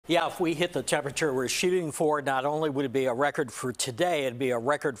Yeah, if we hit the temperature we're shooting for, not only would it be a record for today, it'd be a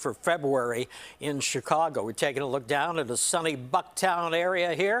record for February in Chicago. We're taking a look down at the sunny Bucktown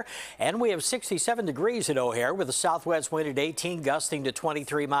area here, and we have 67 degrees at O'Hare with a southwest wind at 18, gusting to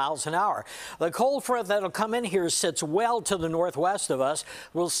 23 miles an hour. The cold front that'll come in here sits well to the northwest of us.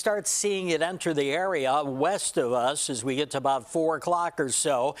 We'll start seeing it enter the area west of us as we get to about 4 o'clock or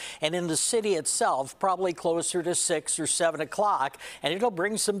so, and in the city itself, probably closer to 6 or 7 o'clock, and it'll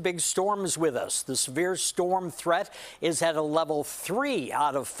bring some big storms with us. The severe storm threat is at a level 3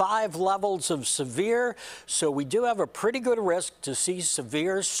 out of 5 levels of severe, so we do have a pretty good risk to see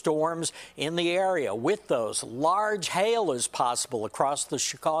severe storms in the area. With those, large hail is possible across the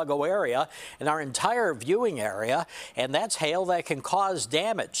Chicago area and our entire viewing area, and that's hail that can cause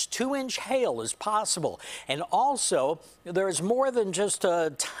damage. 2-inch hail is possible, and also there's more than just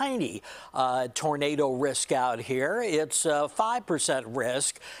a tiny tornado risk out here. It's a 5%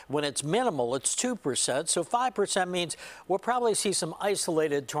 risk. When it's minimal, it's 2%. So 5% means we'll probably see some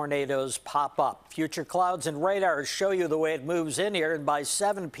isolated tornadoes pop up. Future clouds and radar show you the way it moves in here. And by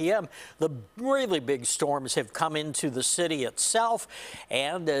 7 p.m., the really big storms have come into the city itself,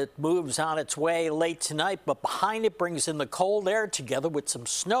 and it moves on its way late tonight. But behind it brings in the cold air together with some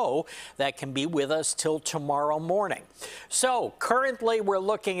snow that can be with us till tomorrow morning. So currently we're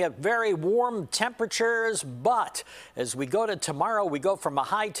looking at very warm temperatures, but as we go to tomorrow, we go from a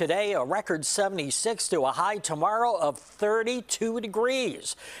high today, a record 76, to a high tomorrow of 32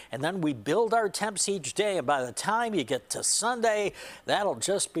 degrees. And then we build our temps each day, and by the time you get to Sunday, that'll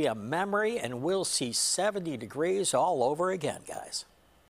just be a memory, and we'll see 70 degrees all over again, guys.